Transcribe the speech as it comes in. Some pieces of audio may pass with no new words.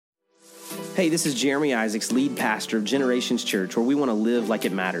Hey, this is Jeremy Isaacs, lead pastor of Generations Church, where we want to live like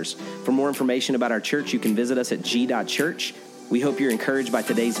it matters. For more information about our church, you can visit us at g.church. We hope you're encouraged by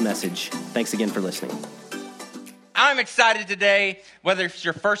today's message. Thanks again for listening. I'm excited today, whether it's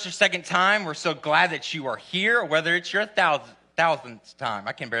your first or second time, we're so glad that you are here, or whether it's your thousandth time.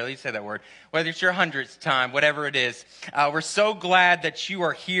 I can barely say that word. Whether it's your 100th time, whatever it is. We're so glad that you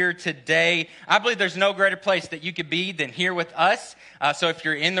are here today. I believe there's no greater place that you could be than here with us. So if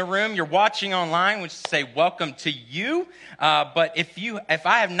you're in the room, you're watching online, we just say welcome to you. But if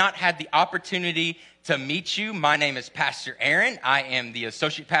I have not had the opportunity to meet you, my name is Pastor Aaron. I am the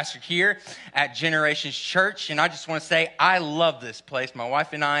associate pastor here at Generations Church, and I just want to say I love this place. My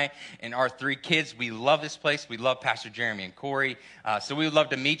wife and I and our 3 kids, we love this place. We love Pastor Jeremy and Corey, so we would love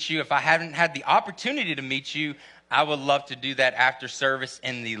to meet you. If I haven't had the opportunity to meet you, I would love to do that after service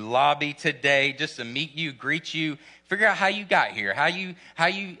in the lobby today, just to meet you, greet you, figure out how you got here, how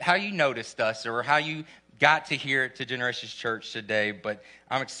you noticed us, or how you got to here to Generations Church today. But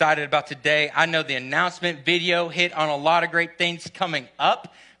I'm excited about today. I know the announcement video hit on a lot of great things coming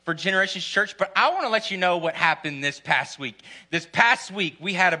up for Generations Church, but I want to let you know what happened this past week. This past week,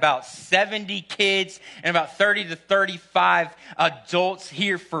 we had about 70 kids and about 30 to 35 adults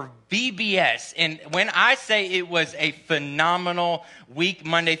here for VBS. And when I say it was a phenomenal week,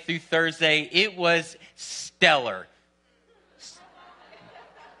 Monday through Thursday, it was stellar.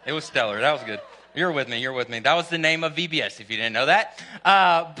 It was stellar. That was good. You're with me. That was the name of VBS, if you didn't know that.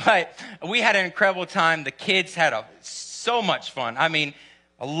 But we had an incredible time. The kids had so much fun. I mean,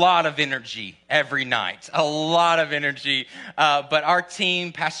 a lot of energy every night. A lot of energy. But our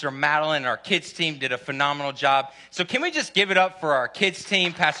team, Pastor Madeline, and our kids team did a phenomenal job. So can we just give it up for our kids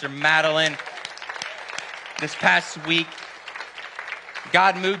team, Pastor Madeline? This past week,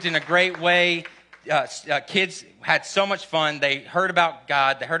 God moved in a great way. Kids had so much fun. They heard about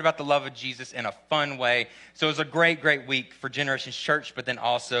God. They heard about the love of Jesus in a fun way. So it was a great, great week for Generations Church, but then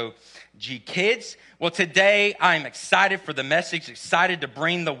also G Kids. Well, today I'm excited for the message, excited to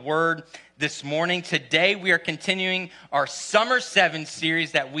bring the word this morning. Today we are continuing our Summer 7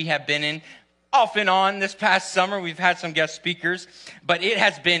 series that we have been in off and on this past summer. We've had some guest speakers, but it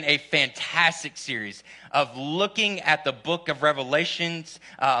has been a fantastic series of looking at the book of Revelations,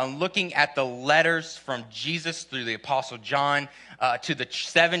 looking at the letters from Jesus through the Apostle John to the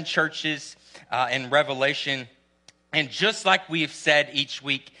 7 churches in Revelation. And just like we have said each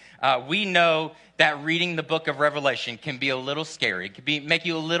week, we know that reading the book of Revelation can be a little scary. It can make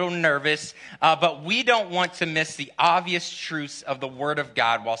you a little nervous, but we don't want to miss the obvious truths of the Word of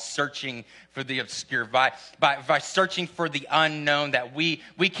God while searching for the obscure, by searching for the unknown that we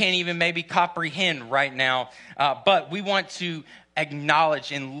can't even maybe comprehend right now. But we want to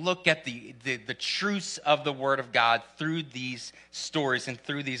acknowledge and look at the truths of the Word of God through these stories and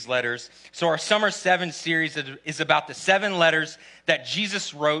through these letters. So our Summer 7 series is about the 7 letters that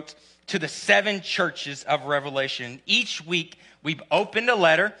Jesus wrote to the 7 churches of Revelation. Each week, we've opened a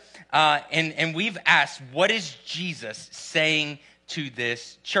letter, and we've asked, what is Jesus saying to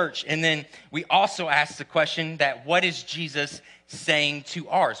this church? And then we also asked the question that, what is Jesus saying to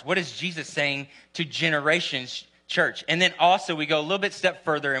ours? What is Jesus saying to Generations Church? And then also we go a little bit step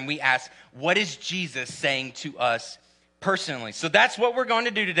further, and we ask, what is Jesus saying to us personally? So that's what we're going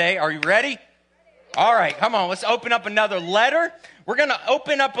to do today. Are you ready? All right, come on, let's open up another letter. We're going to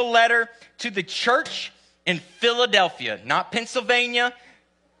open up a letter to the church in Philadelphia, not Pennsylvania,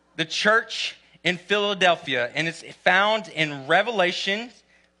 the church in Philadelphia. And it's found in Revelation,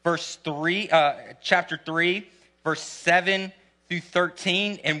 chapter 3, verse 7 through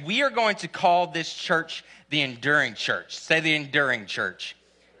 13. And we are going to call this church the Enduring Church. Say the Enduring Church.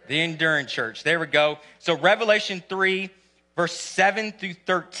 The Enduring Church. There we go. So Revelation 3, verse 7 through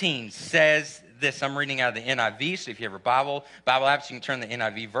 13 says this. I'm reading out of the NIV, so if you have a Bible apps, you can turn the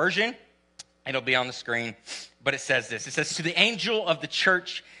NIV version. It'll be on the screen, but it says this. It says, to the angel of the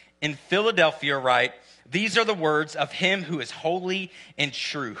church in Philadelphia write, these are the words of him who is holy and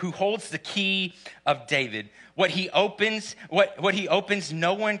true, who holds the key of David. What he opens,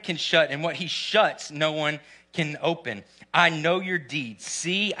 no one can shut, and what he shuts, no one can open. I know your deeds.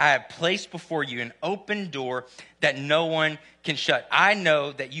 See, I have placed before you an open door that no one can shut. I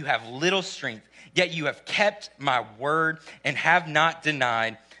know that you have little strength, yet you have kept my word and have not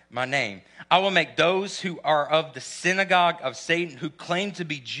denied my name. I will make those who are of the synagogue of Satan, who claim to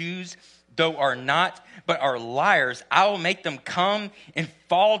be Jews, though are not, but are liars. I will make them come and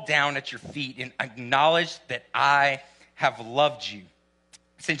fall down at your feet and acknowledge that I have loved you.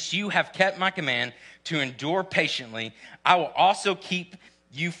 Since you have kept my command to endure patiently, I will also keep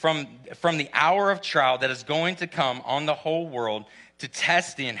you from the hour of trial that is going to come on the whole world to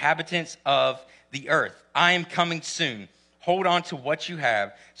test the inhabitants of the earth. I am coming soon. Hold on to what you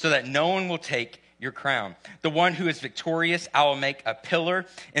have so that no one will take your crown. The one who is victorious, I will make a pillar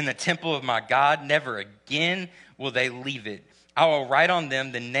in the temple of my God. Never again will they leave it. I will write on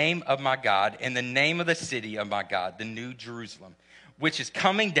them the name of my God and the name of the city of my God, the New Jerusalem, which is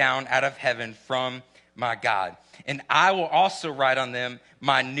coming down out of heaven from my God. And I will also write on them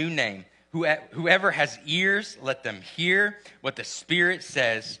my new name. Whoever has ears, let them hear what the Spirit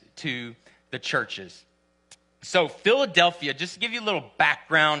says to the churches. So Philadelphia, just to give you a little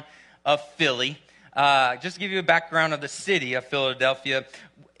background of Philly, just to give you a background of the city of Philadelphia.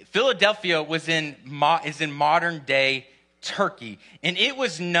 Philadelphia is in modern day Turkey, and it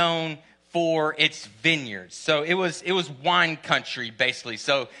was known for its vineyards. So it was wine country, basically.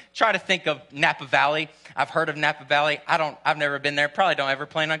 So try to think of Napa Valley. I've heard of Napa Valley. I've never been there. Probably don't ever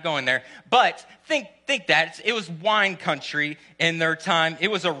plan on going there. But think that it was wine country in their time.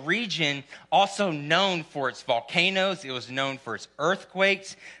 It was a region also known for its volcanoes. It was known for its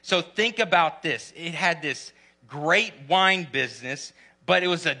earthquakes. So think about this. It had this great wine business, but it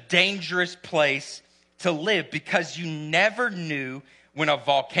was a dangerous place to live because you never knew when a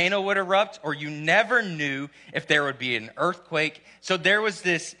volcano would erupt, or you never knew if there would be an earthquake. So there was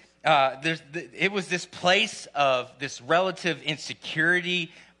this, it was this place of this relative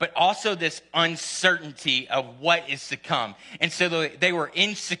insecurity, but also this uncertainty of what is to come. And so they were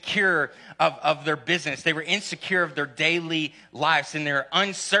insecure of their business. They were insecure of their daily lives, and they were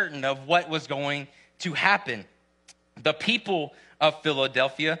uncertain of what was going to happen. The people of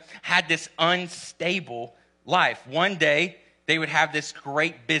Philadelphia had this unstable life. One day, they would have this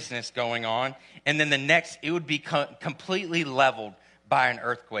great business going on, and then the next, it would be completely leveled by an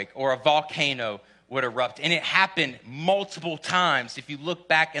earthquake, or a volcano would erupt. And it happened multiple times. If you look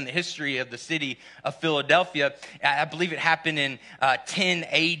back in the history of the city of Philadelphia, I believe it happened in 10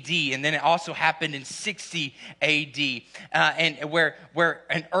 AD, and then it also happened in 60 AD, and where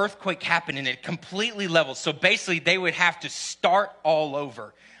an earthquake happened and it completely leveled. So basically, they would have to start all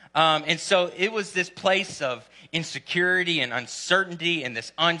over. And so it was this place of insecurity and uncertainty and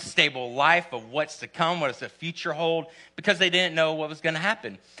this unstable life of what's to come, what does the future hold, because they didn't know what was going to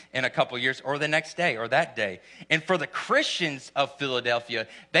happen in a couple of years or the next day or that day. And for the Christians of Philadelphia,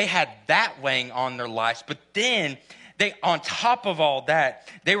 they had that weighing on their lives. But then on top of all that,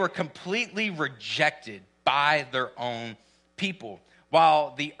 they were completely rejected by their own people.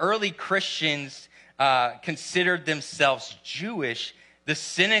 While the early Christians considered themselves Jewish, the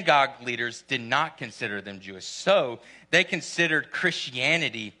synagogue leaders did not consider them Jewish. So they considered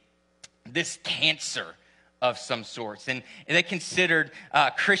Christianity this cancer of some sorts. And they considered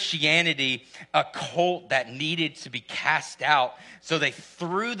Christianity a cult that needed to be cast out. So they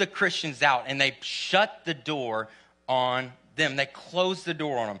threw the Christians out and they shut the door on them. They closed the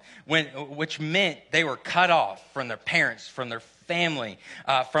door on them, which meant they were cut off from their parents, from their family,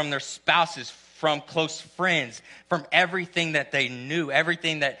 from their spouses, from close friends, from everything that they knew,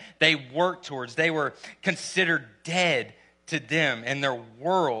 everything that they worked towards. They were considered dead to them, and their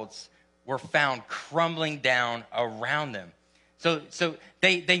worlds were found crumbling down around them. So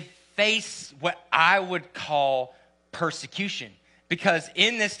they face what I would call persecution, because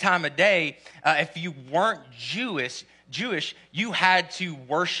in this time of day, if you weren't Jewish, you had to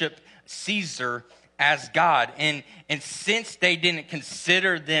worship Caesar as God. And since they didn't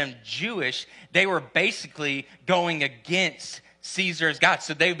consider them Jewish, they were basically going against Caesar as God.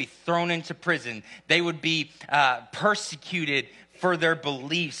 So they would be thrown into prison. They would be persecuted for their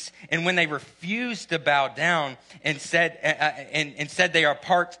beliefs. And when they refused to bow down and said they are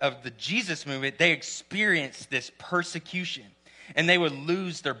part of the Jesus movement, they experienced this persecution. And they would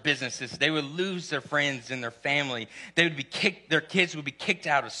lose their businesses. They would lose their friends and their family. They would be kicked. Their kids would be kicked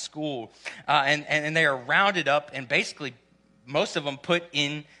out of school. And they are rounded up and basically most of them put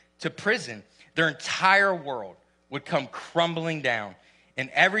into prison. Their entire world would come crumbling down. And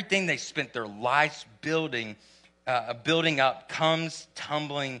everything they spent their lives building up comes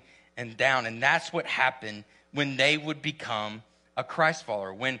tumbling and down. And that's what happened when they would become a Christ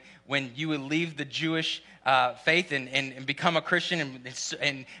follower. When you would leave the Jewish faith and become a Christian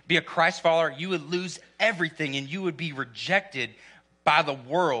and be a Christ follower, you would lose everything and you would be rejected by the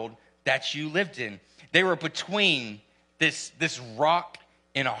world that you lived in. They were between this rock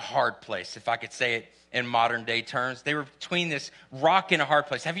and a hard place, if I could say it in modern day terms. They were between this rock and a hard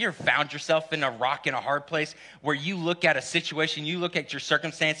place. Have you ever found yourself in a rock and a hard place where you look at a situation, you look at your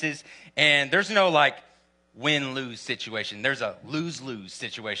circumstances, and there's no like win-lose situation. There's a lose-lose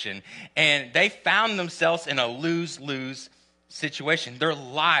situation. And they found themselves in a lose-lose situation. Their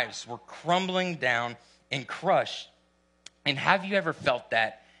lives were crumbling down and crushed. And have you ever felt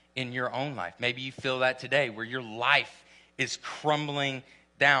that in your own life? Maybe you feel that today, where your life is crumbling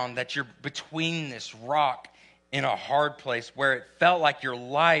down, that you're between this rock in a hard place, where it felt like your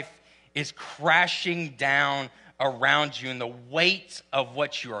life is crashing down around you, and the weight of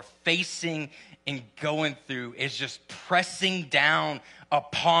what you are facing and going through is just pressing down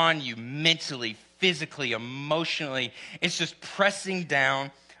upon you mentally, physically, emotionally. It's just pressing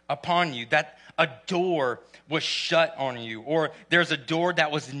down upon you, that a door was shut on you, or there's a door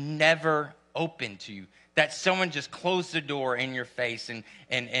that was never open to you, that someone just closed the door in your face, and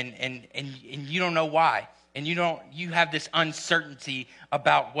you don't know why, and you have this uncertainty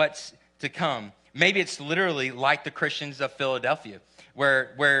about what's to come. Maybe it's literally like the Christians of Philadelphia,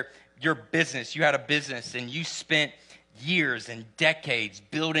 where your business, you had a business and you spent years and decades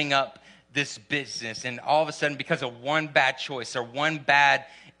building up this business, and all of a sudden, because of one bad choice or one bad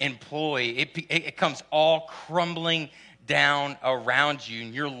employee, it comes all crumbling down around you,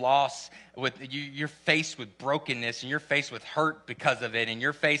 and you're lost with you're faced with brokenness, and you're faced with hurt because of it, and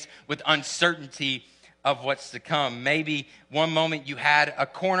you're faced with uncertainty of what's to come. Maybe one moment you had a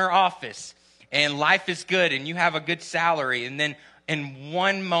corner office and life is good and you have a good salary, and then in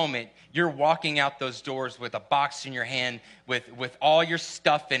one moment you're walking out those doors with a box in your hand with all your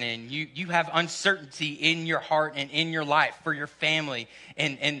stuff in it, and you have uncertainty in your heart and in your life for your family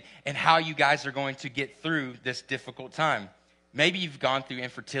and how you guys are going to get through this difficult time. Maybe you've gone through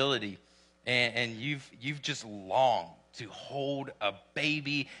infertility and you've just longed to hold a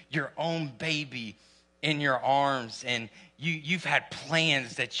baby, your own baby, in your arms, and you've had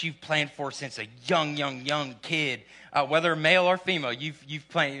plans that you've planned for since a young kid, whether male or female. You've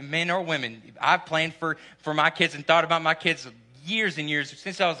planned, men or women. I've planned for my kids and thought about my kids years and years.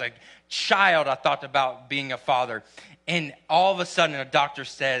 Since I was a child, I thought about being a father, and all of a sudden a doctor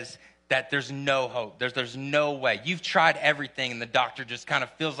says that there's no hope. There's no way. You've tried everything, and the doctor just kind of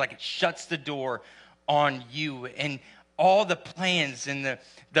feels like it shuts the door on you, and all the plans and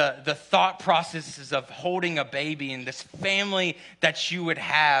the thought processes of holding a baby and this family that you would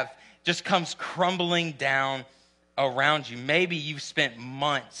have just comes crumbling down around you. Maybe you've spent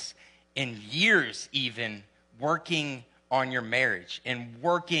months and years even working on your marriage and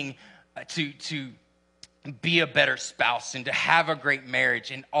working to be a better spouse and to have a great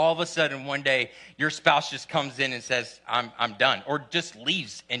marriage, and all of a sudden one day your spouse just comes in and says, I'm done, or just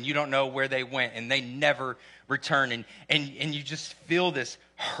leaves, and you don't know where they went, and they never return, and you just feel this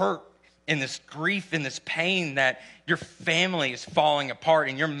hurt and this grief and this pain that your family is falling apart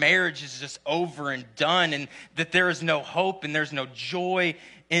and your marriage is just over and done, and that there is no hope and there's no joy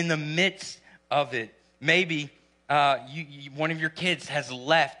in the midst of it. Maybe one of your kids has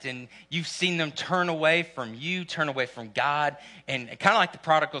left, and you've seen them turn away from you, turn away from God, and kind of like the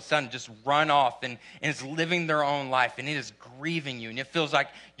prodigal son, just run off and is living their own life, and it is grieving you, and it feels like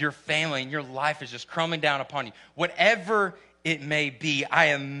your family and your life is just crumbling down upon you. Whatever it may be,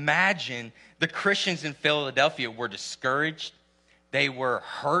 I imagine the Christians in Philadelphia were discouraged, they were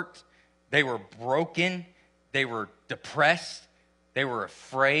hurt, they were broken, they were depressed, they were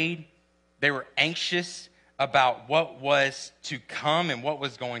afraid, they were anxious about what was to come and what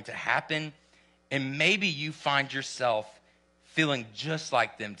was going to happen. And maybe you find yourself feeling just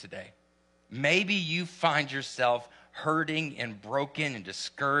like them today. Maybe you find yourself hurting and broken and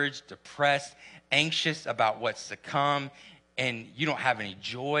discouraged, depressed, anxious about what's to come, and you don't have any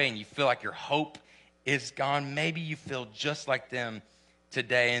joy and you feel like your hope is gone. Maybe you feel just like them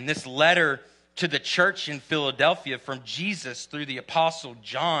today. And this letter to the church in Philadelphia from Jesus through the Apostle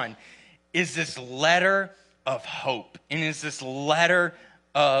John is this letter of hope, and is this letter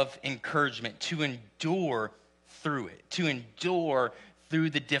of encouragement to endure through it, to endure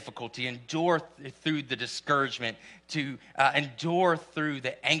through the difficulty, endure through the discouragement, to endure through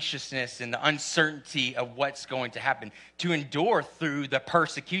the anxiousness and the uncertainty of what's going to happen, to endure through the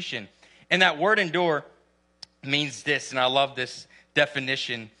persecution. And that word endure means this, and I love this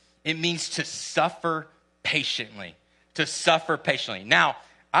definition. It means to suffer patiently, to suffer patiently. Now,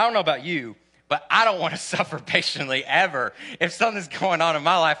 I don't know about you, but I don't want to suffer patiently ever. If something's going on in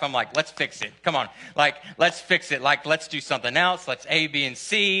my life, I'm like, let's fix it. Come on. Like, let's fix it. Like, let's do something else. Let's A, B, and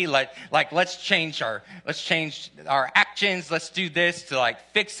C. Let's change our actions. Let's do this to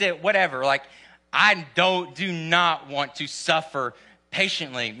fix it, whatever. I do not want to suffer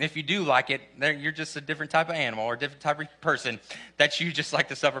patiently. If you do like it, you're just a different type of animal or a different type of person that you just like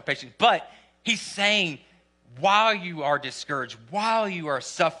to suffer patiently. But he's saying, while you are discouraged, while you are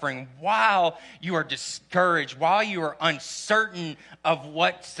suffering, while you are discouraged, while you are uncertain of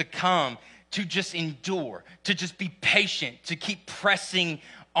what's to come, to just endure, to just be patient, to keep pressing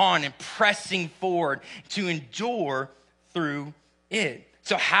on and pressing forward, to endure through it.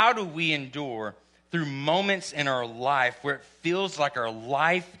 So how do we endure through moments in our life where it feels like our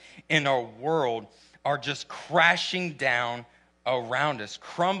life and our world are just crashing down around us,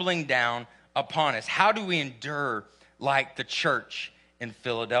 crumbling down upon us? How do we endure like the church in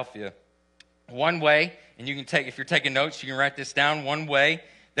Philadelphia? One way, and you can take, if you're taking notes, you can write this down. One way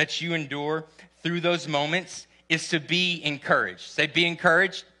that you endure through those moments is to be encouraged. Say, be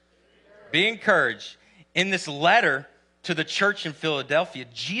encouraged. Be encouraged. In this letter to the church in Philadelphia,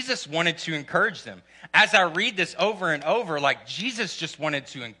 Jesus wanted to encourage them. As I read this over and over, like Jesus just wanted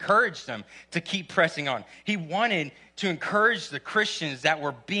to encourage them to keep pressing on. He wanted to encourage the Christians that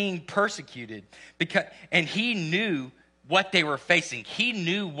were being persecuted, and he knew what they were facing. He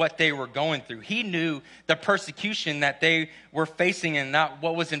knew what they were going through. He knew the persecution that they were facing and not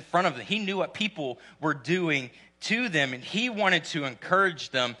what was in front of them. He knew what people were doing to them, and he wanted to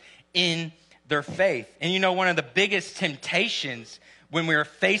encourage them in their faith. And you know, one of the biggest temptations when we're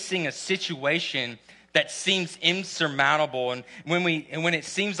facing a situation that seems insurmountable and when it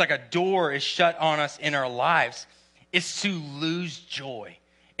seems like a door is shut on us in our lives is to lose joy.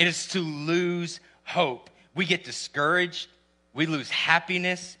 It is to lose hope. We get discouraged. We lose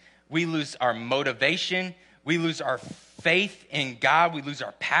happiness. We lose our motivation. We lose our faith in God. We lose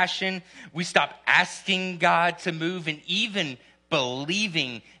our passion. We stop asking God to move and even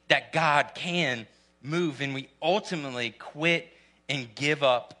believing that God can move. And we ultimately quit and give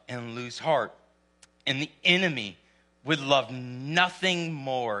up and lose heart. And the enemy would love nothing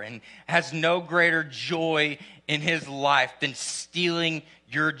more and has no greater joy in his life than stealing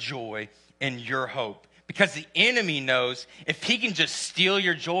your joy and your hope. Because the enemy knows if he can just steal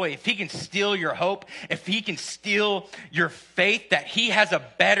your joy, if he can steal your hope, if he can steal your faith, that he has a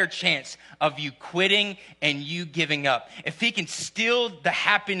better chance of you quitting and you giving up. If he can steal the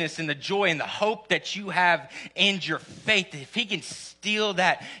happiness and the joy and the hope that you have and your faith, if he can steal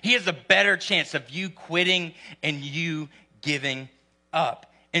that, he has a better chance of you quitting and you giving up.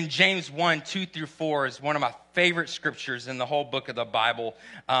 In James 1:2-4 is one of my favorite scriptures in the whole book of the Bible.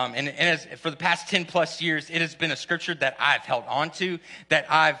 For the past 10 plus years, it has been a scripture that I've held on to, that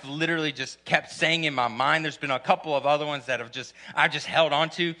I've literally just kept saying in my mind. There's been a couple of other ones that I've just held on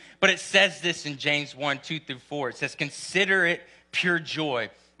to. But it says this in James 1:2-4. It says, "Consider it pure joy,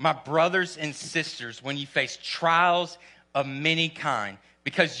 my brothers and sisters, when you face trials of many kind,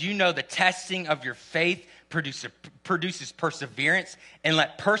 because you know the testing of your faith produces perseverance, and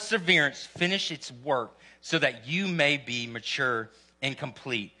let perseverance finish its work so that you may be mature and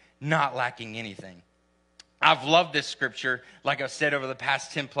complete, not lacking anything." I've loved this scripture, like I've said, over the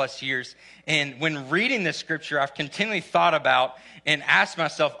past 10 plus years. And when reading this scripture, I've continually thought about and asked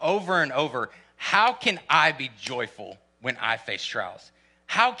myself over and over, how can I be joyful when I face trials?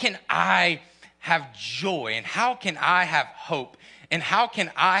 How can I have joy? And how can I have hope? And how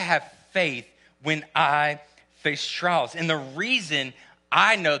can I have faith when I face trials? And the reason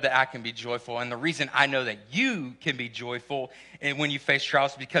I know that I can be joyful, and the reason I know that you can be joyful when you face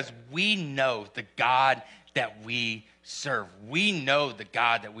trials, because we know the God that we serve. We know the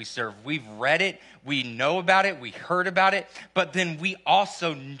God that we serve. We've read it, we know about it, we heard about it, but then we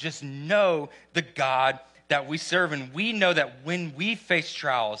also just know the God that we serve. And we know that when we face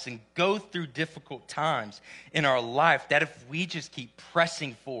trials and go through difficult times in our life, that if we just keep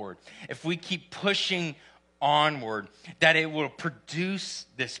pressing forward, if we keep pushing onward, that it will produce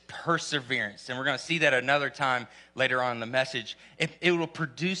this perseverance. And we're going to see that another time later on in the message. It will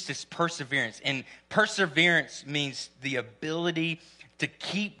produce this perseverance. And perseverance means the ability to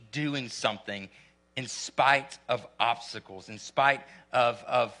keep doing something in spite of obstacles, in spite of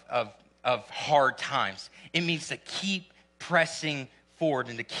hard times. It means to keep pressing forward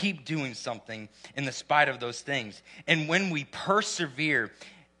and to keep doing something in the spite of those things. And when we persevere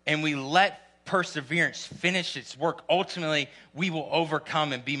and we let perseverance finish its work, ultimately we will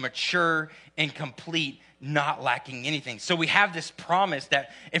overcome and be mature and complete, not lacking anything. So we have this promise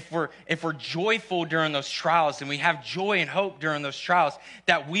that if we're joyful during those trials and we have joy and hope during those trials,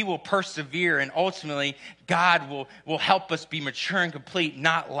 that we will persevere, and ultimately God will help us be mature and complete,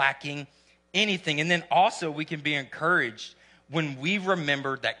 not lacking anything. And then also we can be encouraged when we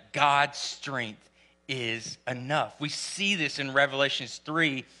remember that God's strength is enough. We see this in Revelation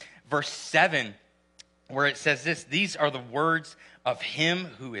 3, verse 7, where it says this: "These are the words of him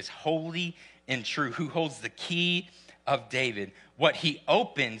who is holy and true, who holds the key of David. What he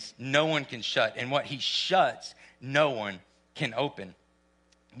opens, no one can shut, and what he shuts, no one can open."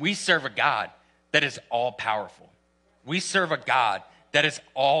 We serve a God that is all powerful. We serve a God that is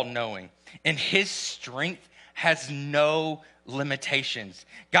all knowing, and his strength has no limitations.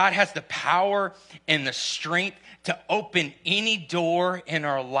 God has the power and the strength to open any door in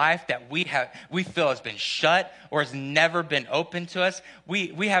our life that we feel has been shut or has never been open to us.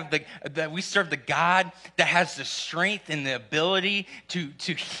 We serve the God that has the strength and the ability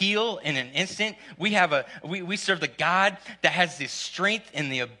to heal in an instant. We serve the God that has the strength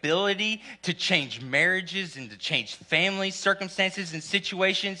and the ability to change marriages and to change family circumstances and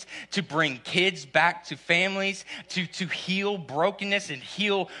situations, to bring kids back to families, to heal brokenness and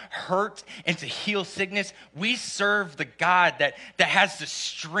heal hurt and to heal sickness. We serve the God that has the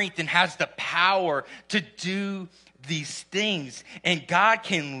strength and has the power to do these things. And God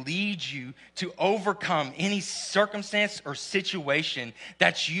can lead you to overcome any circumstance or situation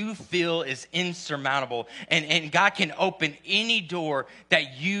that you feel is insurmountable. And God can open any door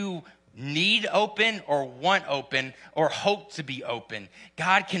that you need open or want open or hope to be open.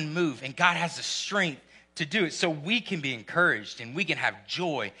 God can move, and God has the strength to do it. So we can be encouraged, and we can have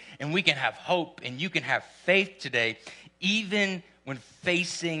joy, and we can have hope, and you can have faith today, even when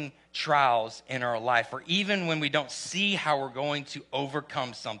facing trials in our life, or even when we don't see how we're going to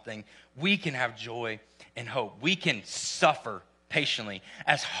overcome something. We can have joy and hope. We can suffer patiently,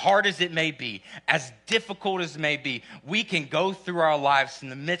 as hard as it may be, as difficult as it may be. We can go through our lives in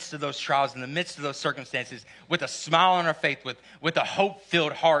the midst of those trials, in the midst of those circumstances, with a smile on our face, with a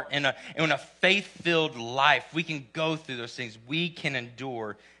hope-filled heart and a faith-filled life. We can go through those things. We can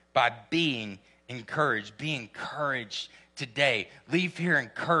endure by being encouraged. Be encouraged today. Leave here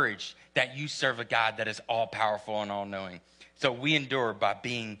encouraged that you serve a God that is all-powerful and all-knowing. So we endure by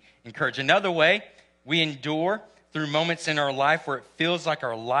being encouraged. Another way we endure through moments in our life where it feels like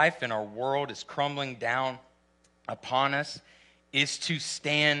our life and our world is crumbling down upon us is to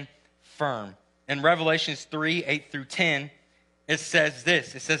stand firm. In Revelations 3:8-10, it says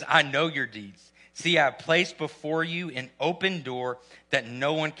this. It says, I know your deeds. See, I have placed before you an open door that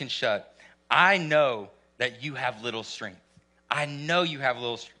no one can shut. I know that you have little strength. I know you have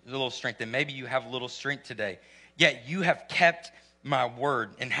little strength, and maybe you have little strength today. Yet you have kept my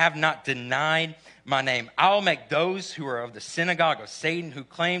word and have not denied my name. I will make those who are of the synagogue of Satan, who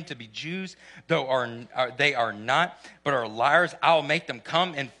claim to be Jews, though they are not, but are liars. I will make them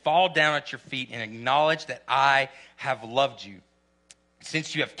come and fall down at your feet and acknowledge that I have loved you.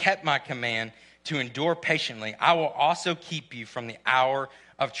 Since you have kept my command to endure patiently, I will also keep you from the hour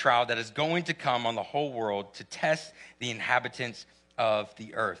of trial that is going to come on the whole world to test the inhabitants of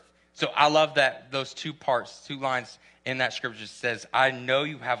the earth. So I love that those two lines in that scripture says, I know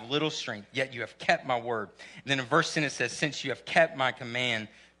you have little strength, yet you have kept my word. And then in verse 10 it says, since you have kept my command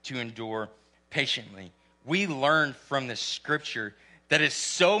to endure patiently. We learn from this scripture that it's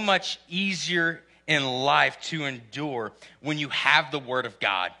so much easier in life to endure when you have the word of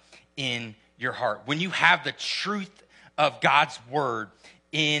God in your heart, when you have the truth of God's word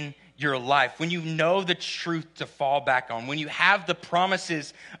in your life, when you know the truth to fall back on, when you have the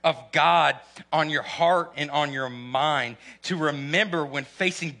promises of God on your heart and on your mind to remember when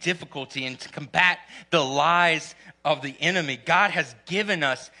facing difficulty and to combat the lies of the enemy. God has given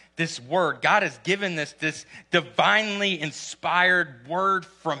us this word. God has given us this divinely inspired word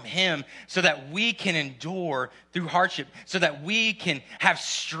from him so that we can endure through hardship, so that we can have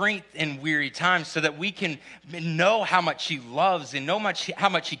strength in weary times, so that we can know how much he loves and know how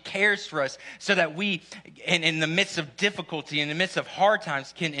much he cares for us, so that we, in the midst of difficulty, in the midst of hard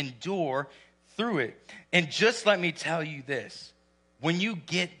times, can endure through it. And just let me tell you this, when you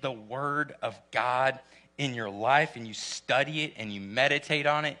get the word of God in your life and you study it and you meditate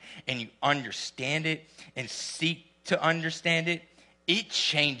on it and you understand it and seek to understand it, it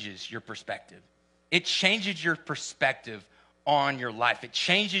changes your perspective. It changes your perspective on your life. It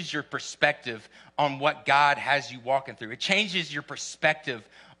changes your perspective on what God has you walking through. It changes your perspective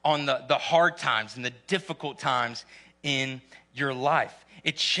on the hard times and the difficult times in your life.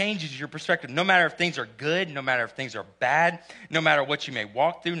 It changes your perspective. No matter if things are good, no matter if things are bad, no matter what you may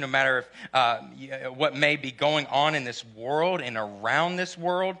walk through, no matter if what may be going on in this world and around this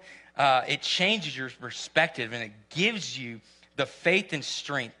world, it changes your perspective and it gives you the faith and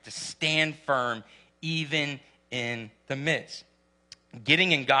strength to stand firm even in the midst.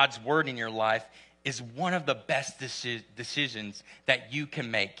 Getting in God's word in your life is one of the best decisions that you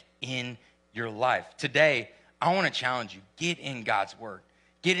can make in your life. Today, I want to challenge you. Get in God's word.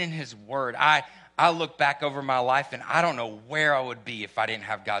 Get in his word. I look back over my life and I don't know where I would be if I didn't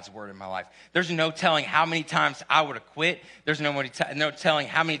have God's word in my life. There's no telling how many times I would have quit. There's no telling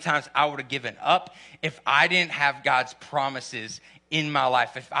how many times I would have given up if I didn't have God's promises in my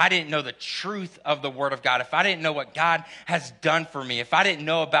life, if I didn't know the truth of the Word of God, if I didn't know what God has done for me, if I didn't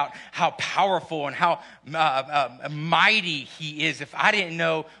know about how powerful and how mighty He is, if I didn't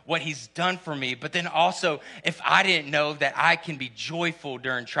know what He's done for me, but then also if I didn't know that I can be joyful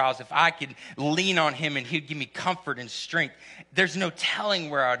during trials, if I could lean on Him and He'd give me comfort and strength, there's no telling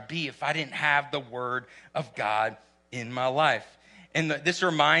where I'd be if I didn't have the Word of God in my life. And this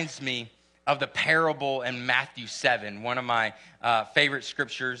reminds me of the parable in Matthew 7, one of my favorite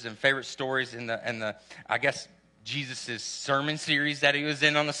scriptures and favorite stories in the I guess, Jesus' sermon series that he was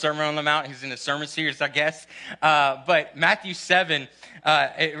in on the Sermon on the Mount. He's in the sermon series, I guess. But Matthew 7,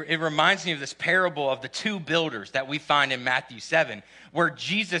 it reminds me of this parable of the two builders that we find in Matthew 7, where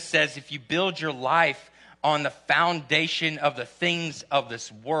Jesus says, if you build your life on the foundation of the things of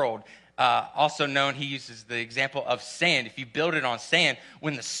this world, also known, he uses the example of sand. If you build it on sand,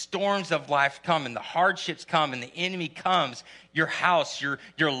 when the storms of life come and the hardships come and the enemy comes, your house, your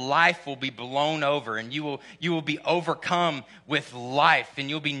life will be blown over, and you will be overcome with life, and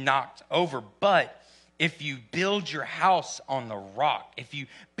you'll be knocked over. But if you build your house on the rock, if you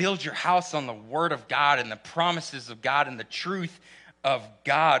build your house on the Word of God and the promises of God and the truth of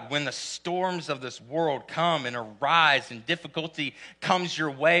God, when the storms of this world come and arise and difficulty comes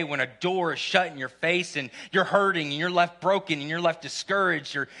your way, when a door is shut in your face and you're hurting and you're left broken and you're left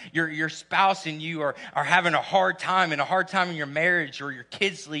discouraged, or your spouse and you are having a hard time in your marriage, or your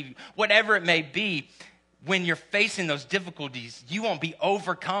kids leave you, whatever it may be, when you're facing those difficulties, you won't be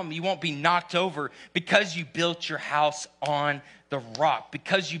overcome, you won't be knocked over, because you built your house on the rock,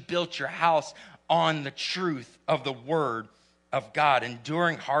 because you built your house on the truth of the Word of God.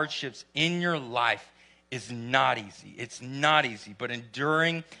 Enduring hardships in your life is not easy. It's not easy, but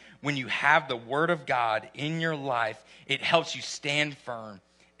enduring when you have the Word of God in your life, it helps you stand firm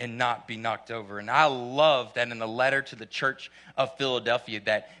and not be knocked over. And I love that in the letter to the church of Philadelphia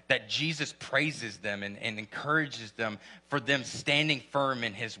that Jesus praises them and encourages them for them standing firm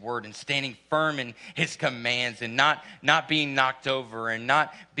in His Word and standing firm in His commands, and not being knocked over and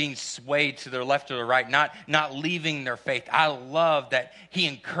not being swayed to the left or the right, not leaving their faith. I love that he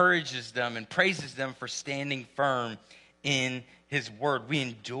encourages them and praises them for standing firm in His Word. We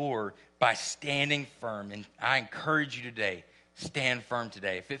endure by standing firm, and I encourage you today, stand firm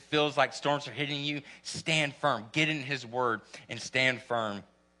today. If it feels like storms are hitting you, stand firm. Get in His Word and stand firm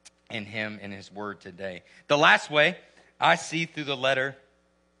in Him and His Word today. The last way I see through the letter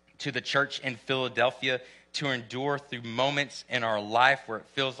to the church in Philadelphia to endure through moments in our life where it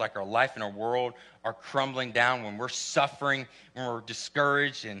feels like our life and our world are crumbling down, when we're suffering, when we're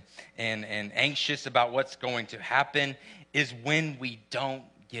discouraged and anxious about what's going to happen, is when we don't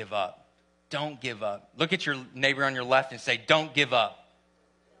give up. Don't give up. Look at your neighbor on your left and say, don't give up.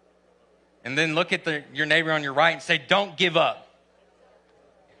 And then look at your neighbor on your right and say, don't give up.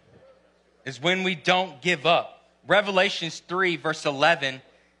 Is when we don't give up. Revelations 3 verse 11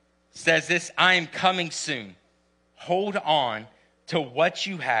 says this: I am coming soon. Hold on to what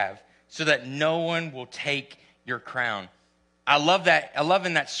you have so that no one will take your crown. I love that. I love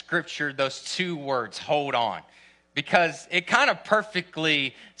in that scripture those two words, hold on. Because it kind of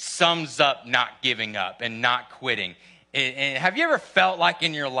perfectly sums up not giving up and not quitting. And have you ever felt like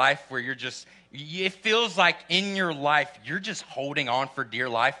in your life where it feels like in your life, you're just holding on for dear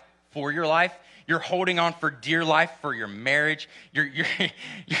life for your life? You're holding on for dear life for your marriage.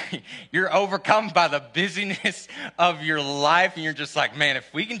 You're overcome by the busyness of your life. And you're just like, man,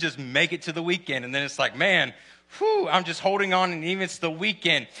 if we can just make it to the weekend. And then it's like, man, I'm just holding on, and even it's the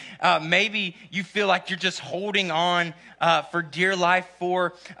weekend. Maybe you feel like you're just holding on for dear life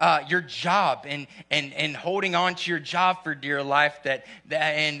for your job, and holding on to your job for dear life,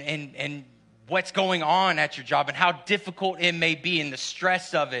 and what's going on at your job and how difficult it may be and the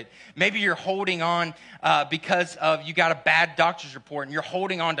stress of it. Maybe you're holding on because of you got a bad doctor's report, and you're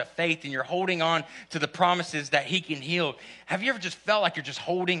holding on to faith, and you're holding on to the promises that He can heal. Have you ever just felt like you're just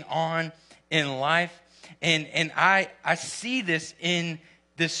holding on in life? And I see this in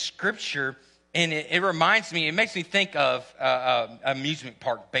this scripture, and it reminds me, it makes me think of amusement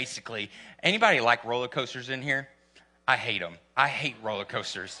park, basically. Anybody like roller coasters in here? I hate them. I hate roller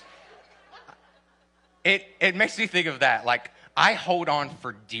coasters. It makes me think of that. Like, I hold on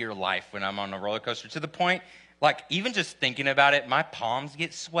for dear life when I'm on a roller coaster, to the point, like, even just thinking about it, my palms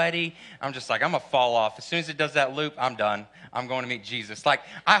get sweaty. I'm just like, I'm going to fall off. As soon as it does that loop, I'm done. I'm going to meet Jesus. Like,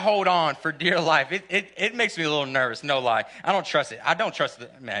 I hold on for dear life. It makes me a little nervous, no lie. I don't trust it. I don't trust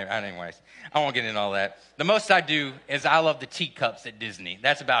it. Man, anyways, I won't get into all that. The most I do is I love the teacups at Disney.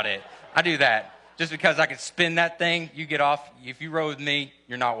 That's about it. I do that. Just because I can spin that thing, you get off. If you row with me,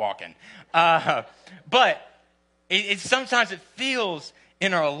 you're not walking. But sometimes it feels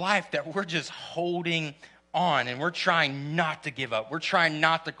in our life that we're just holding on and we're trying not to give up. We're trying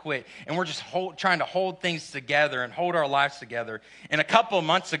not to quit. And we're just trying to hold things together and hold our lives together. And a couple of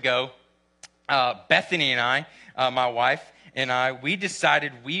months ago, Bethany and I, my wife and I, we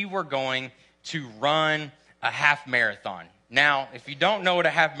decided we were going to run a half marathon. Now, if you don't know what a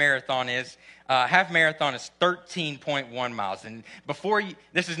half marathon is 13.1 miles. And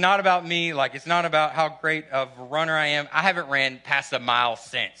this is not about me. Like, it's not about how great of a runner I am. I haven't ran past a mile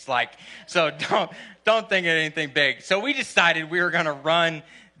since. So don't think of anything big. So we decided we were going to run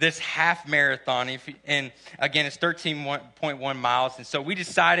this half marathon. And again, it's 13.1 miles. And so we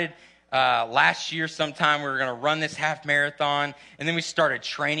decided last year sometime we were going to run this half marathon. And then we started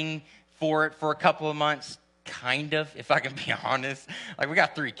training for it for a couple of months. Kind of, if I can be honest. Like, we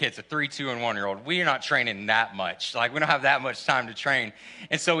got 3 kids, a 3, 2, and 1-year-old. We are not training that much. Like, we don't have that much time to train.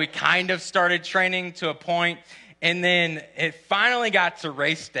 And so we kind of started training to a point, and then it finally got to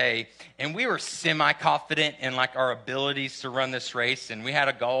race day, and we were semi-confident in, like, our abilities to run this race, and we had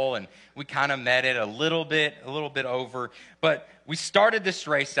a goal, and we kind of met it a little bit over. But we started this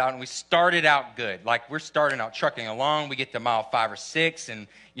race out, and we started out good. Like, we're starting out trucking along. We get to mile 5 or 6, and,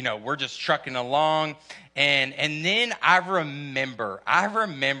 we're just trucking along. And then I remember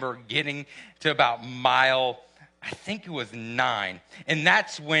getting to about mile, I think it was 9. And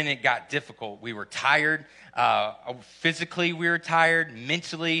that's when it got difficult. We were tired. Physically, we were tired.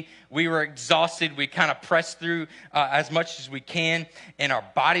 Mentally, we were exhausted. We kind of pressed through as much as we can. And our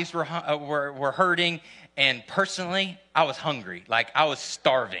bodies were hurting. And personally, I was hungry. Like, I was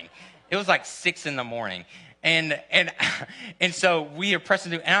starving. It was like 6 a.m. And so we are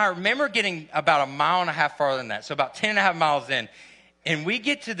pressing through. And I remember getting about 1.5 miles farther than that. So about 10.5 miles in. And we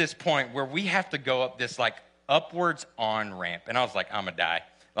get to this point where we have to go up this, like, upwards on ramp. And I was like, I'm going to die.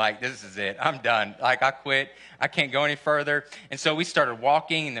 Like, this is it. I'm done. Like, I quit. I can't go any further. And so we started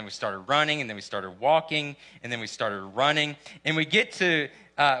walking, and then we started running, and then we started walking, and then we started running. And we get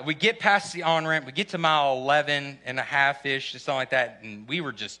past the on-ramp. We get to mile 11 and a half-ish, or something like that, and we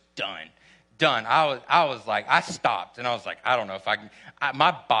were just done. I was like, I stopped, and I was like, I don't know if I can. My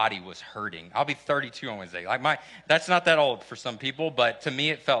body was hurting. I'll be 32 on Wednesday. Like, that's not that old for some people, but to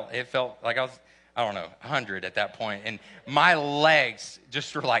me it felt like I was, I don't know, 100 at that point, and my legs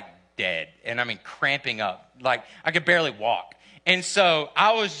just were like dead, and I mean cramping up, like I could barely walk. And so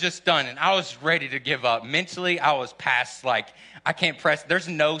I was just done, and I was ready to give up. Mentally, I was past, like, I can't press. There's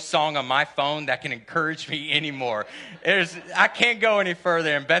no song on my phone that can encourage me anymore. I can't go any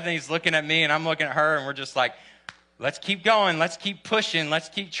further. And Bethany's looking at me, and I'm looking at her, and we're just like, let's keep going. Let's keep pushing. Let's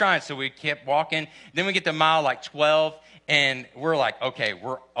keep trying. So we kept walking. Then we get to mile, like, 12, and we're like, okay,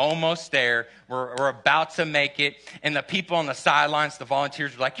 we're almost there. We're about to make it. And the people on the sidelines, the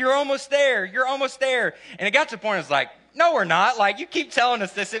volunteers, were like, you're almost there. You're almost there. And it got to the point, it's like, no, we're not. Like, you keep telling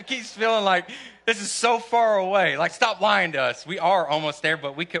us this. It keeps feeling like this is so far away. Like, stop lying to us. We are almost there,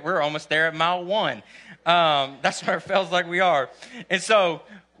 but we're almost there at mile 1. That's where it feels like we are. And so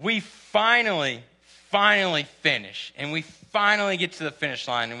we finally finish. And we finally get to the finish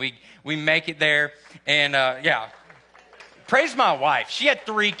line. And we make it there. And, praise my wife. She had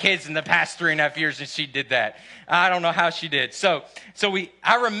 3 kids in the past 3.5 years, and she did that. I don't know how she did.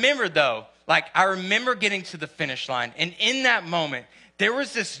 I remember, though, I remember getting to the finish line, and in that moment, there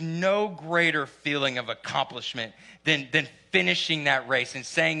was this no greater feeling of accomplishment than finishing that race and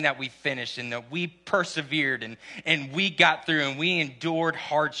saying that we finished and that we persevered and we got through and we endured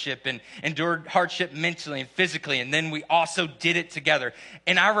hardship mentally and physically, and then we also did it together.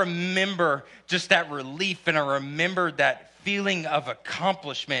 And I remember just that relief, and I remember that feeling of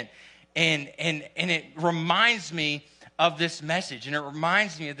accomplishment, and it reminds me of this message, and it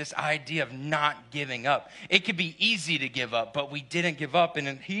reminds me of this idea of not giving up. It could be easy to give up, but we didn't give up. And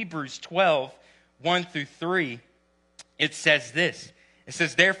in Hebrews 12, 1-3, it says this. It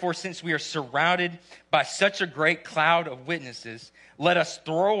says, therefore, since we are surrounded by such a great cloud of witnesses, let us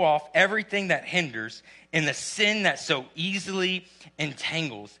throw off everything that hinders and the sin that so easily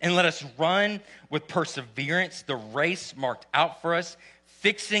entangles, and let us run with perseverance the race marked out for us,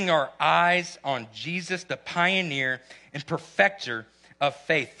 fixing our eyes on Jesus, the pioneer and perfecter of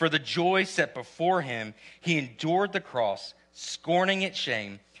faith. For the joy set before him, he endured the cross, scorning its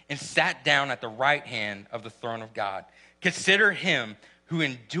shame, and sat down at the right hand of the throne of God. Consider him who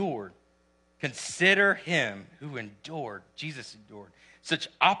endured, Jesus endured, such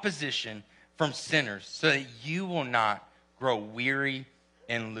opposition from sinners, so that you will not grow weary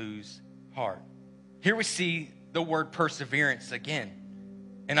and lose heart. Here we see the word perseverance again.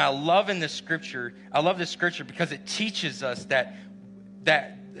 And I love this scripture because it teaches us that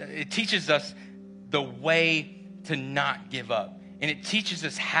it teaches us the way to not give up. And it teaches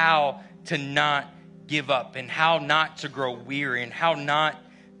us how to not give up and how not to grow weary and how not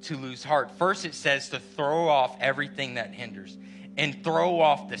to lose heart. First, it says to throw off everything that hinders and throw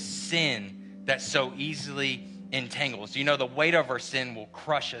off the sin that so easily entangles. You know, the weight of our sin will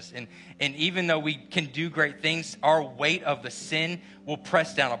crush us. And even though we can do great things, our weight of the sin will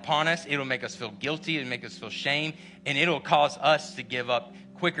press down upon us. It'll make us feel guilty. It'll make us feel shame. And it'll cause us to give up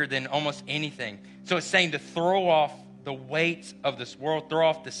quicker than almost anything. So it's saying to throw off the weight of this world, throw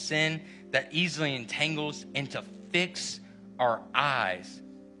off the sin that easily entangles, and to fix our eyes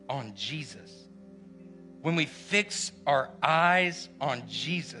on Jesus. When we fix our eyes on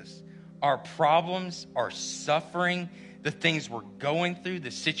Jesus, our problems, our suffering, the things we're going through,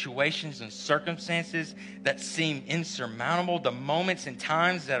 the situations and circumstances that seem insurmountable, the moments and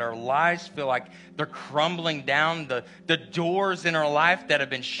times that our lives feel like they're crumbling down, the doors in our life that have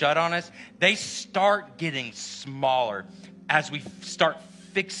been shut on us, they start getting smaller as we start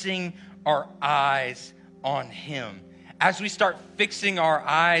fixing our eyes on Him. As we start fixing our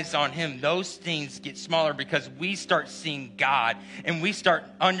eyes on Him, those things get smaller because we start seeing God and we start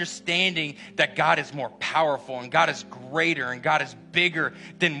understanding that God is more powerful and God is greater and God is bigger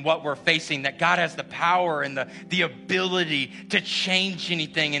than what we're facing, that God has the power and the ability to change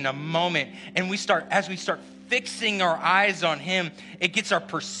anything in a moment. And as we start fixing our eyes on Him, it gets our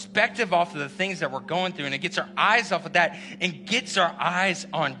perspective off of the things that we're going through, and it gets our eyes off of that and gets our eyes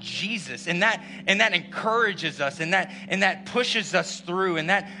on Jesus. And that encourages us, and that pushes us through, and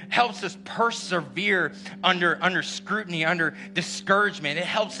that helps us persevere under scrutiny, under discouragement. It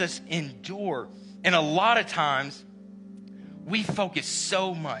helps us endure. And a lot of times we focus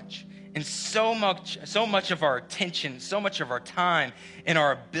so much of our attention, so much of our time and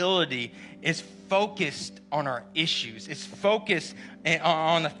our ability is focused on our issues. It's focused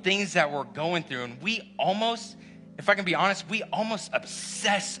on the things that we're going through. And we almost, if I can be honest, we almost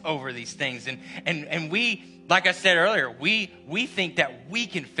obsess over these things. And we, like I said earlier, we think that we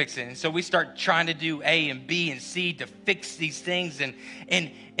can fix it. And so we start trying to do A and B and C to fix these things.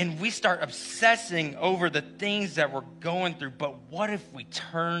 And we start obsessing over the things that we're going through. But what if we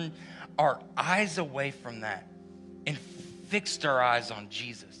turn our eyes away from that and fixed our eyes on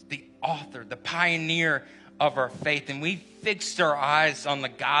Jesus, the author, the pioneer of our faith, and we fixed our eyes on the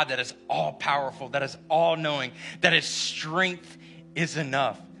God that is all powerful, that is all knowing, that His strength is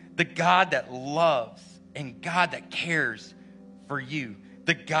enough, the God that loves and God that cares for you,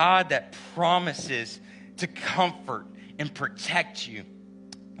 the God that promises to comfort and protect you,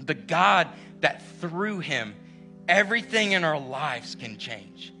 the God that through Him everything in our lives can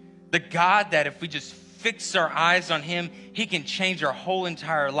change. The God that if we just fix our eyes on Him, He can change our whole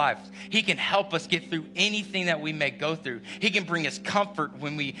entire life. He can help us get through anything that we may go through. He can bring us comfort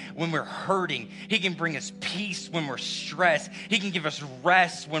when we're hurting. He can bring us peace when we're stressed. He can give us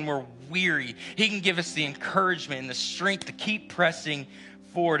rest when we're weary. He can give us the encouragement and the strength to keep pressing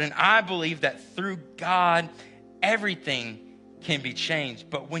forward. And I believe that through God, everything can be changed.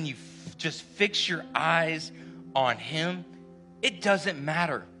 But when you just fix your eyes on Him, it doesn't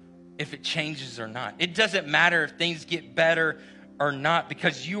matter if it changes or not. It doesn't matter if things get better or not,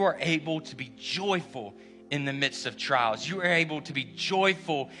 because you are able to be joyful in the midst of trials. You are able to be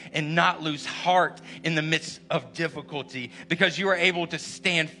joyful and not lose heart in the midst of difficulty, because you are able to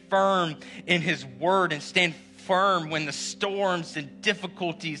stand firm in His word and stand firm when the storms and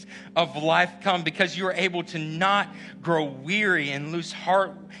difficulties of life come, because you are able to not grow weary and lose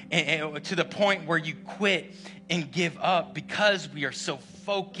heart to the point where you quit and give up, because we are so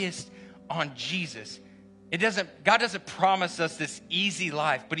focused on Jesus. God doesn't promise us this easy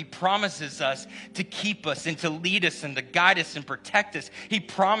life, but He promises us to keep us and to lead us and to guide us and protect us. He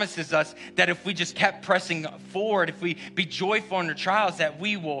promises us that if we just kept pressing forward, if we be joyful in the trials, that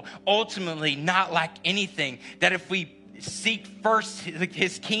we will ultimately not lack anything. That if we seek first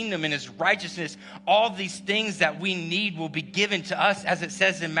His kingdom and His righteousness, all these things that we need will be given to us, as it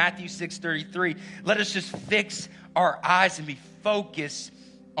says in Matthew 6:33. Let us just fix our eyes and be focused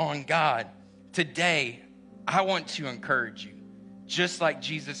on God. Today, I want to encourage you, just like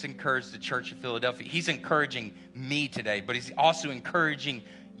Jesus encouraged the church of Philadelphia. He's encouraging me today, but He's also encouraging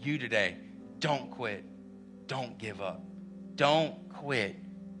you today. Don't quit. Don't give up. Don't quit.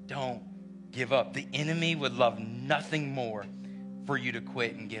 Don't give up. The enemy would love nothing more for you to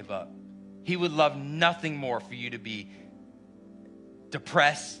quit and give up. He would love nothing more for you to be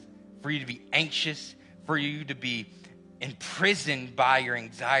depressed, for you to be anxious, for you to be imprisoned by your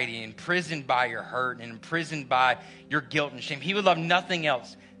anxiety, imprisoned by your hurt, and imprisoned by your guilt and shame. He would love nothing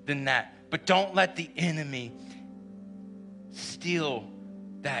else than that. But don't let the enemy steal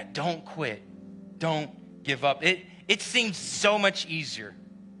that. Don't quit. Don't give up. It seems so much easier.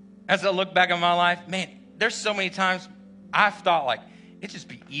 As I look back on my life, man, there's so many times I've thought like, it'd just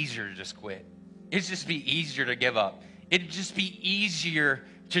be easier to just quit. It'd just be easier to give up. It'd just be easier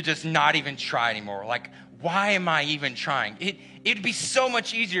to just not even try anymore. Like, why am I even trying? It'd be so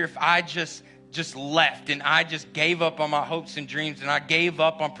much easier if I just left and I just gave up on my hopes and dreams and I gave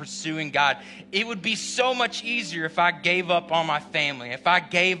up on pursuing God. It would be so much easier if I gave up on my family, if I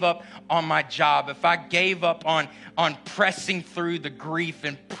gave up on my job, if I gave up on pressing through the grief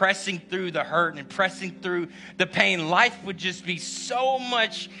and pressing through the hurt and pressing through the pain. Life would just be so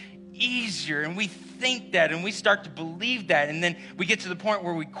much easier. And we think that and we start to believe that. And then we get to the point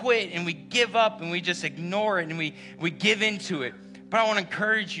where we quit and we give up and we just ignore it and we give into it. But I want to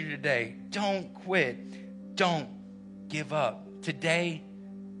encourage you today, don't quit. Don't give up. Today,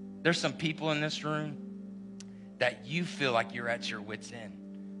 there's some people in this room that you feel like you're at your wit's end.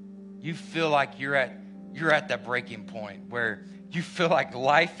 You feel like you're at that breaking point where you feel like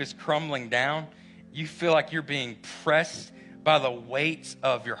life is crumbling down. You feel like you're being pressed by the weight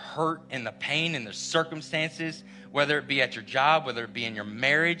of your hurt and the pain and the circumstances, whether it be at your job, whether it be in your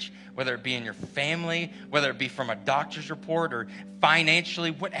marriage, whether it be in your family, whether it be from a doctor's report or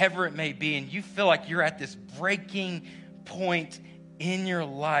financially, whatever it may be. And you feel like you're at this breaking point in your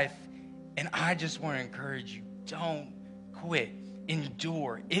life. And I just want to encourage you, don't quit.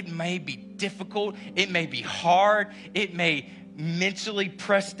 Endure. It may be difficult. It may be hard. It may mentally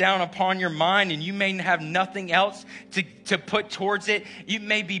press down upon your mind and you may have nothing else to put towards it. You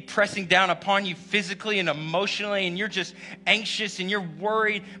may be pressing down upon you physically and emotionally and you're just anxious and you're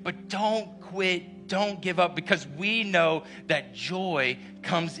worried, but don't quit. Don't give up, because we know that joy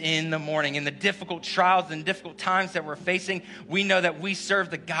comes in the morning. In the difficult trials and difficult times that we're facing, we know that we serve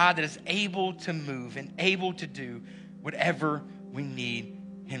the God that is able to move and able to do whatever we need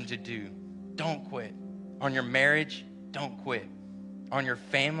him to do. Don't quit. On your marriage, don't quit. On your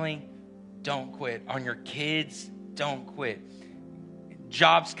family, don't quit. On your kids, don't quit.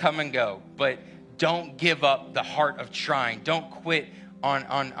 Jobs come and go, but don't give up the heart of trying. Don't quit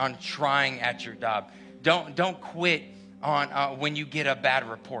on trying at your job. Don't quit on when you get a bad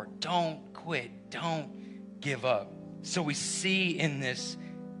report. Don't quit. Don't give up. So we see in this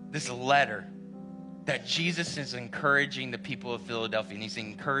letter that Jesus is encouraging the people of Philadelphia, and he's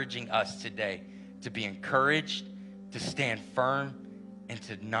encouraging us today to be encouraged, to stand firm, and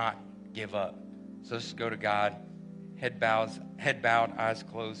to not give up. So let's go to God. Head bowed, eyes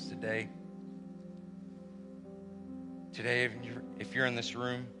closed today. Today, if you're in this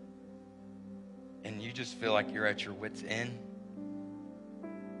room and you just feel like you're at your wit's end,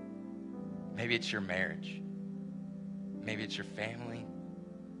 maybe it's your marriage, maybe it's your family,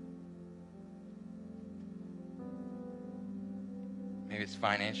 maybe it's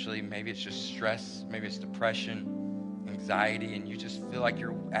financially, maybe it's just stress, maybe it's depression, anxiety, and you just feel like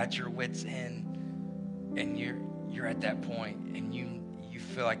you're at your wit's end and you're at that point and you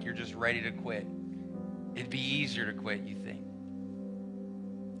feel like you're just ready to quit. It'd be easier to quit, you think.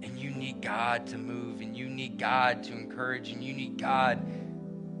 And you need God to move, and you need God to encourage, and you need God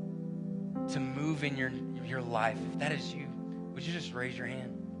to move in your life. If that is you, would you just raise your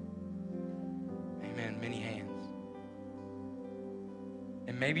hand? Amen. Many hands.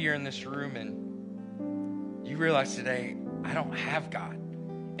 And maybe you're in this room and you realize today, I don't have God,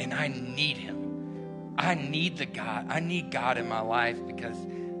 and I need him. I need God in my life because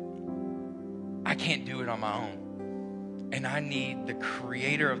I can't do it on my own. And I need the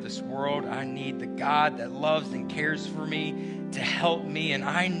creator of this world. I need the God that loves and cares for me to help me. And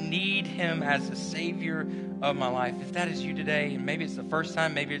I need him as the savior of my life. If that is you today, and maybe it's the first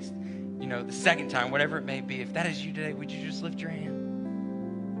time, maybe it's, the second time, whatever it may be. If that is you today, would you just lift your hand?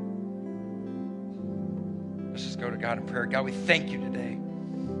 Let's just go to God in prayer. God, we thank you today.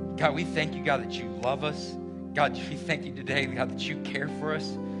 God, we thank you, God, that you love us. God, we thank you today, God, that you care for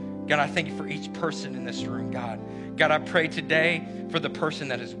us. God, I thank you for each person in this room, God. God, I pray today for the person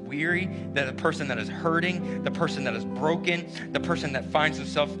that is weary, the person that is hurting, the person that is broken, the person that finds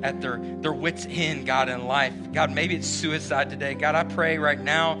themselves at their wit's end, God, in life. God, maybe it's suicide today. God, I pray right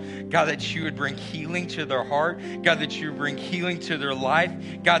now, God, that you would bring healing to their heart. God, that you would bring healing to their life.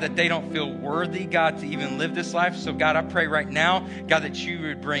 God, that they don't feel worthy, God, to even live this life. So, God, I pray right now, God, that you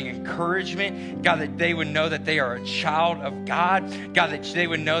would bring encouragement. God, that they would know that they are a child of God. God, that they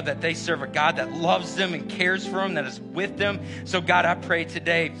would know that they serve a God that loves them and cares for them, that is with them. So, God, I pray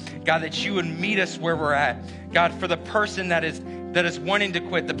today, God, that you would meet us where we're at. God, for the person that is wanting to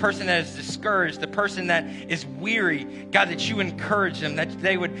quit, the person that is discouraged, the person that is weary, God, that you encourage them, that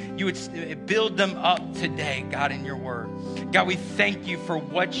you would build them up today, God, in your word. God, we thank you for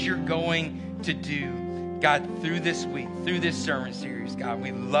what you're going to do. God, through this week, through this sermon series, God,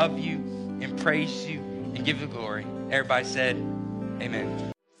 we love you and praise you and give you glory. Everybody said,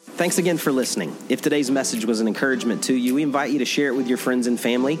 amen. Thanks again for listening. If today's message was an encouragement to you, we invite you to share it with your friends and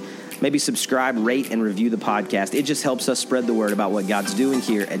family. Maybe subscribe, rate, and review the podcast. It just helps us spread the word about what God's doing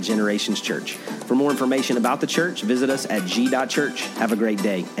here at Generations Church. For more information about the church, visit us at g.church. Have a great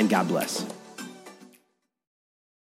day, and God bless.